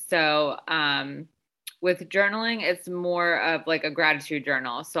morning. So, with journaling, it's more of like a gratitude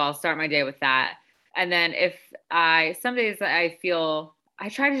journal. So I'll start my day with that. And then some days I feel I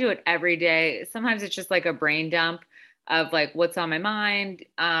try to do it every day. Sometimes it's just like a brain dump. of like what's on my mind.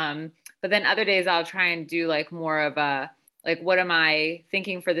 But then other days I'll try and do like more of a, like, what am I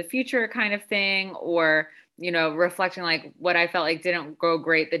thinking for the future kind of thing, or, reflecting like what I felt like didn't go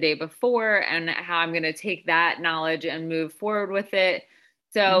great the day before and how I'm going to take that knowledge and move forward with it.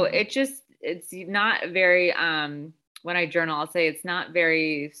 So Mhm. it's not very, when I journal, I'll say it's not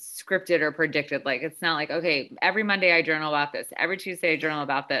very scripted or predicted. Like, it's not like, okay, every Monday I journal about this, every Tuesday I journal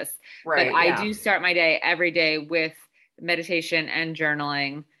about this. But Right. I Yeah. do start my day every day with meditation and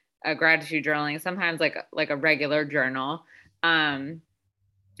journaling, gratitude journaling, sometimes like a regular journal. Um,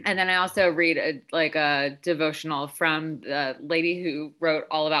 and then I also read a devotional from the lady who wrote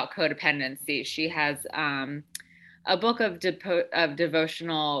all about codependency. She has a book of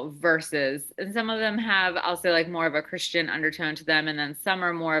devotional verses, and some of them have also like more of a Christian undertone to them, and then some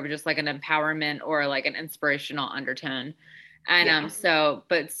are more of just like an empowerment or like an inspirational undertone. And Yeah.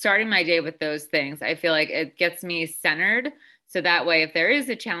 but starting my day with those things, I feel like it gets me centered. So that way, if there is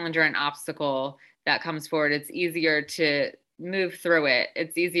a challenge or an obstacle that comes forward, it's easier to move through it.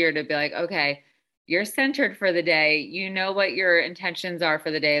 It's easier to be like, okay, you're centered for the day. You know what your intentions are for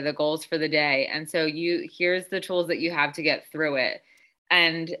the day, the goals for the day. And so here's the tools that you have to get through it.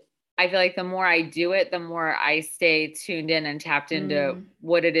 And I feel like the more I do it, the more I stay tuned in and tapped into Mm.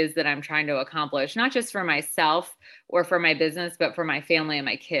 what it is that I'm trying to accomplish, not just for myself or for my business, but for my family and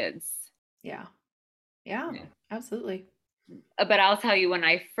my kids. Yeah. Yeah. Yeah. Absolutely. But I'll tell you, when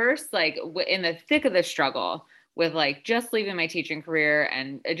I first, like, in the thick of the struggle with like just leaving my teaching career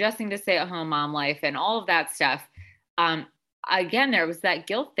and adjusting to stay at home mom life and all of that stuff, um, again, there was that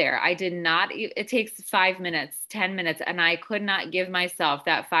guilt there. I did not, it takes 5 minutes, 10 minutes, and I could not give myself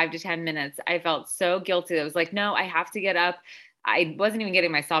that 5 to 10 minutes. I felt so guilty. I was like, no, I have to get up. I wasn't even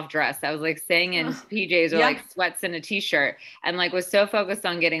getting myself dressed. I was like staying in PJs or Yeah. like sweats and a t-shirt, and like was so focused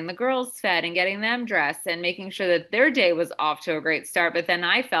on getting the girls fed and getting them dressed and making sure that their day was off to a great start. But then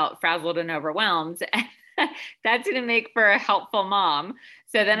I felt frazzled and overwhelmed. That didn't make for a helpful mom.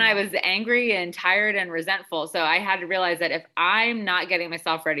 So then I No. was angry and tired and resentful. So I had to realize that if I'm not getting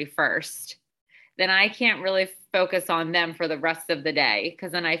myself ready first, then I can't really focus on them for the rest of the day,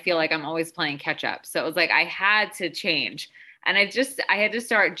 because then I feel Yeah. like I'm always playing catch up. So it was like I had to change. And I had to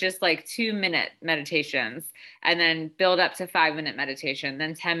start just like 2 minute meditations and then build up to 5 minute meditation,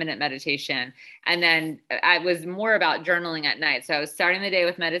 then 10 minute meditation. And then I was more about journaling at night. So I was starting the day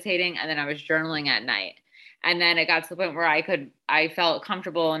with meditating, and then I was journaling at night. And then it got to the point where I felt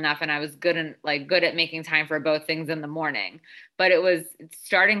comfortable enough, and I was good at making time for both things in the morning. But it was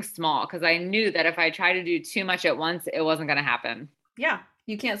starting small, because I knew that if I tried to do too much at once, it wasn't going to happen. Yeah.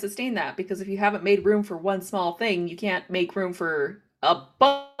 You can't sustain that because if you haven't made room for one small thing, you can't make room for a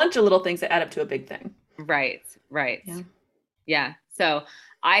bunch of little things that add up to a big thing. Right, right. Yeah. Yeah. So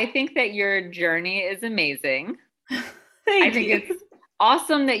I think that your journey is amazing. I Thank think you. it's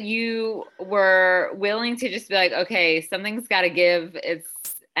awesome that you were willing to just be like, okay, something's got to give.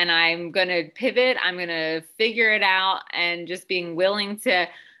 And I'm going to pivot. I'm going to figure it out, and just being willing to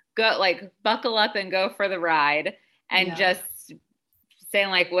go, like, buckle up and go for the ride, and Yeah. just saying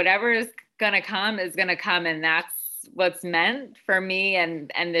like whatever is going to come is going to come. And that's what's meant for me.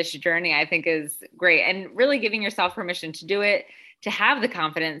 And this journey, I think, is great, and really giving yourself permission to do it, to have the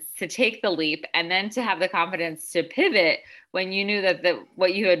confidence to take the leap, and then to have the confidence to pivot when you knew that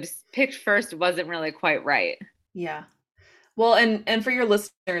what you had picked first wasn't really quite right. Yeah. Well, and for your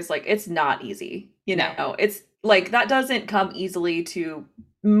listeners, like it's not easy. No. It's like that doesn't come easily to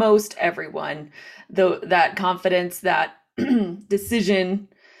most everyone. Though that confidence, that decision,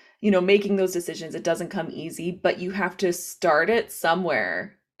 making those decisions, it doesn't come easy, but you have to start it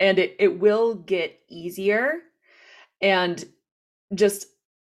somewhere and it will get easier. And just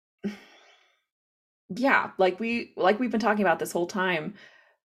yeah, like we've been talking about this whole time,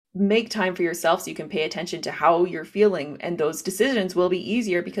 make time for yourself so you can pay attention to how you're feeling, and those decisions will be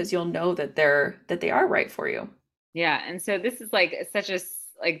easier because you'll know that they are right for you. Yeah. And so this is like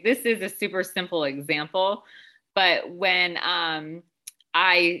this is a super simple example, but when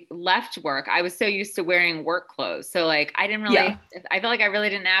I left work, I was so used to wearing work clothes. So like Yeah. I felt like I really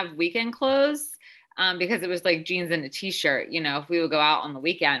didn't have weekend clothes, because it was like jeans and a t-shirt, if we would go out on the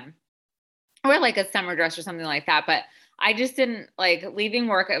weekend, or like a summer dress or something like that. But I just didn't like leaving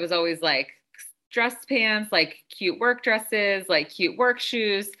work. It was always like dress pants, like cute work dresses, like cute work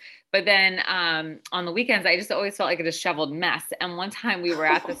shoes. But then on the weekends, I just always felt like a disheveled mess. And one time we were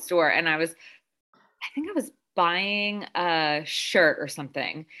at the store, and I think I was buying a shirt or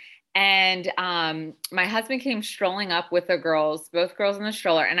something. And my husband came strolling up with the girls, both girls in the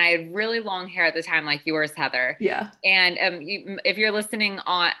stroller, and I had really long hair at the time, like yours, Heather. Yeah. And if you're listening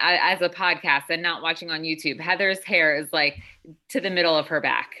on as a podcast and not watching on YouTube, Heather's hair is like to the middle of her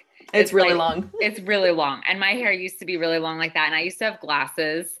back. It's really Like long. it's really long, and my hair used to be really long like that, and I used to have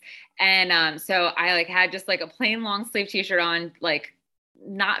glasses, and so I like had just like a plain long sleeve t-shirt on, like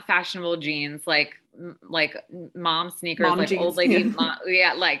not fashionable jeans, like mom sneakers, Mom like old jeans. lady, Yeah.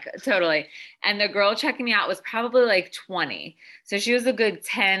 yeah, like totally. And the girl checking me out was probably like 20. So she was a good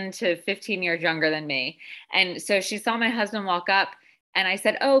 10 to 15 years younger than me. And so she saw my husband walk up and I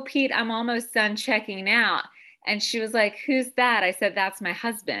said, "Oh, Pete, I'm almost done checking out." And she was like, "Who's that?" I said, "That's my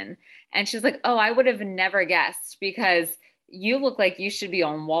husband." And she's like, "Oh, I would have never guessed because you look like you should be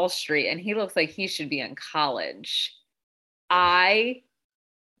on Wall Street and he looks like he should be in college." I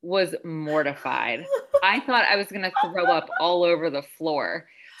was mortified. I thought I was going to throw up all over the floor.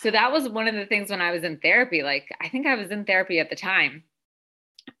 So that was one of the things when I was in therapy. Like, I think I was in therapy at the time.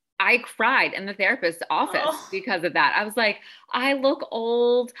 I cried in the therapist's office Oh, because of that. I was like, I look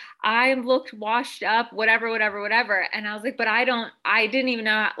old. I looked washed up, whatever, whatever, whatever. And I was like, but I didn't even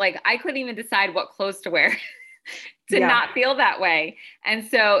know, like, I couldn't even decide what clothes to wear to yeah. not feel that way. And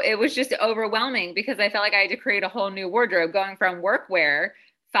so it was just overwhelming because I felt like I had to create a whole new wardrobe going from workwear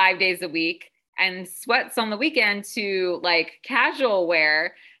 5 days a week and sweats on the weekend to like casual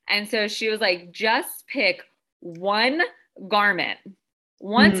wear. And so she was like, just pick one garment,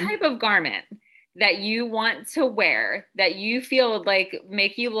 one Mhm. type of garment that you want to wear that you feel would like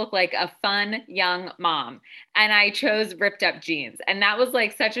make you look like a fun young mom. And I chose ripped up jeans. And that was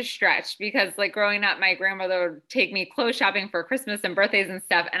like such a stretch because like growing up, my grandmother would take me clothes shopping for Christmas and birthdays and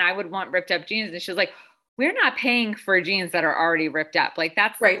stuff. And I would want ripped up jeans. And she was like, we're not paying for jeans that are already ripped up. Like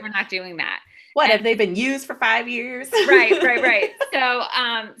Right. we're not doing that. What And have they been used for 5 years? right.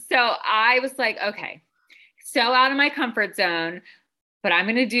 So I was like, okay, so out of my comfort zone, but I'm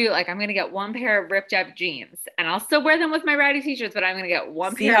gonna do like I'm gonna get one pair of ripped up jeans, and I'll still wear them with my ratty t-shirts. But I'm gonna get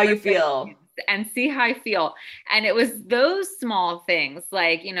one See pair how of you ripped up feel. jeans and see how I feel. And it was those small things,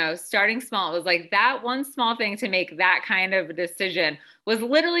 like starting small. It was like that one small thing to make that kind of decision was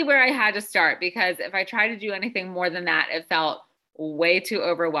literally where I had to start because if I tried to do anything more than that, it felt way too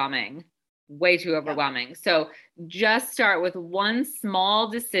overwhelming, way too Yep. overwhelming. So just start with one small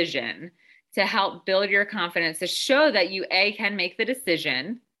decision to help build your confidence to show that you can make the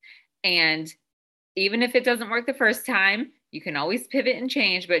decision, and even if it doesn't work the first time you can always pivot and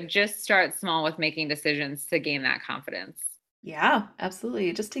change, but just start small with making decisions to gain that confidence. Yeah, absolutely.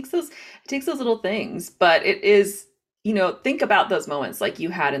 It takes those little things, but it is, think about those moments like you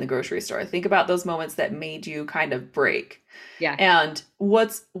had in the grocery store. Think about those moments that made you kind of break. Yes. And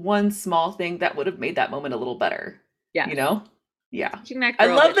what's one small thing that would have made that moment a little better? You Yes. know? Yeah. Teaching that I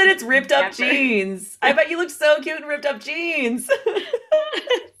girl love that that she it's ripped up never jeans. I bet you look so cute in ripped up jeans.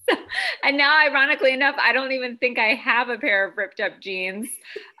 and now ironically enough I don't even think I have a pair of ripped up jeans.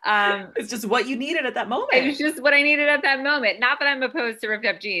 um It's just what you needed at that it moment. was just what I needed at that moment. Not that I'm opposed to ripped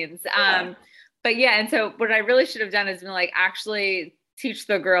up jeans. Yeah. But yeah, and so what I really should have done is been like actually teach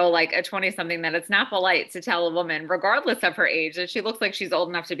the girl like a 20 something that it's not polite to tell a woman, regardless of her age, that she looks like she's old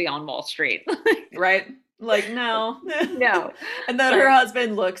enough to be on Wall Street. Right? Like, no. No. And then her But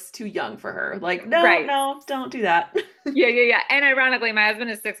husband looks too young for her. Like, no, right. no, don't do that. Yeah. And ironically, my husband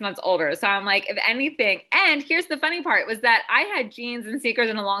is 6 months older. So I'm like, if anything, and here's the funny part was that I had jeans and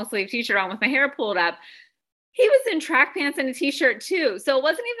sneakers and a long sleeve t-shirt on with my hair pulled up. He was in track pants and a t-shirt too. So it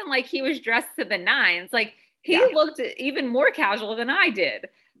wasn't even like he was dressed to the nines. Like he Yeah. looked even more casual than I did.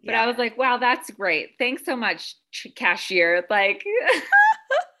 But I Yeah. was like, wow, that's great. Thanks so much, cashier. Like,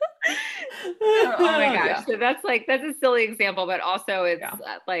 oh my gosh. Yeah. So that's a silly example, but also it's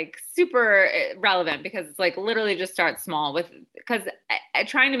Yeah. like super relevant because it's like literally just start small with, because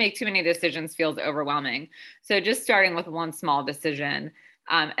trying to make too many decisions feels overwhelming. So just starting with one small decision,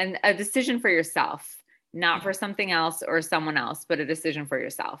 and a decision for yourself, not Yeah. for something else or someone else, but a decision for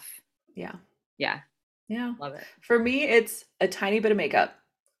yourself. Yeah. Yeah. Yeah. Love it. For me, it's a tiny bit of makeup.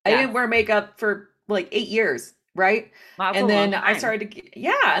 I Yes. didn't wear makeup for like 8 years, right? Wow, that's a And long then I time. started to get,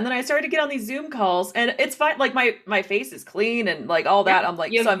 yeah, and then I started to get on these Zoom calls, and it's fine. Like my face is clean and like all Yeah. that. I'm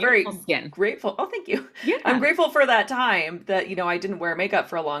like, You so have I'm beautiful very skin. grateful. Oh, thank you. I'm Yeah. grateful for that time that I didn't wear makeup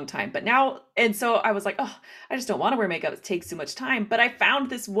for a long time. But now, and so I was like, oh, I just don't want to wear makeup. It takes too much time. But I found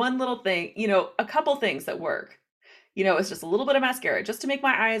this one little thing, a couple things that work. It's just a little bit of mascara just to make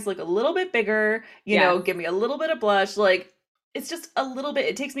my eyes look a little bit bigger, Yes. give me a little bit of blush. Like it's just a little bit.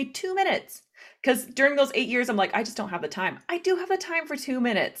 It takes me 2 minutes. because during those 8 years, I'm like, I just don't have the time. I do have the time for 2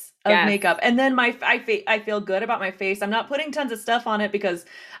 minutes of Yes. makeup, and then I feel good about my face. I'm not putting tons of stuff on it because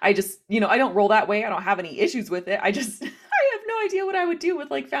I just, I don't roll that way. I don't have any issues with it. I just I have no idea what I would do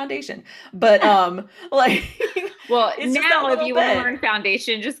with like foundation, but like Well, it's just that now if little you want to bit. learn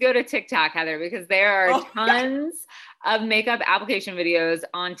foundation, just go to TikTok, Heather, because there are Oh yeah. tons of makeup application videos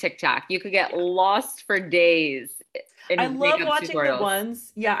on TikTok. You could get lost for days I in love makeup watching the tutorials.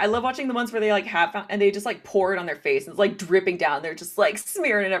 ones, yeah, I love watching the ones where they like have and they just like pour it on their face and it's like dripping down. They're just like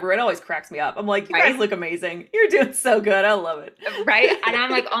smearing it everywhere. It always cracks me up. I'm like, you guys Right? look amazing. You're doing so good. I love Right. And it.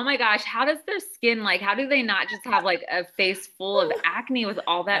 I'm like, oh my gosh, how does their skin, like, how do they not just have like a face full of acne with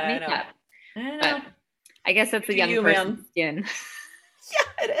all that I know. makeup? I But know. I guess that's You a do young you, person's man. skin,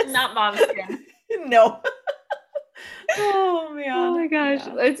 Yeah, it not mom's skin. is. No. Oh Oh my man. gosh.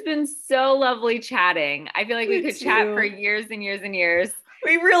 Yeah. It's been so lovely chatting. I feel like we You could chat for too. years and years and years.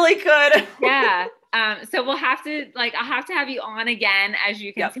 We really could. Yeah. So we'll have to I'll have to have you on again as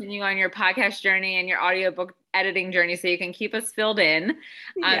you Yep. continue on your podcast journey and your audiobook editing journey so you can keep us filled in. It's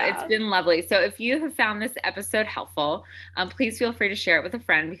Yeah. been lovely. So if you have found this episode helpful, please feel free to share it with a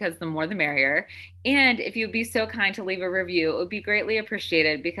friend because the more the merrier. And if you'd be so kind to leave a review, it would be greatly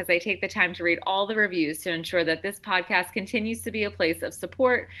appreciated because I take the time to read all the reviews to ensure that this podcast continues to be a place of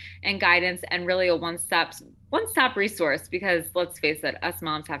support and guidance and really a one stop resource because let's face it, us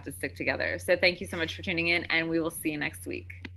moms have to stick together. So thank you so much for tuning in and we will see you next week.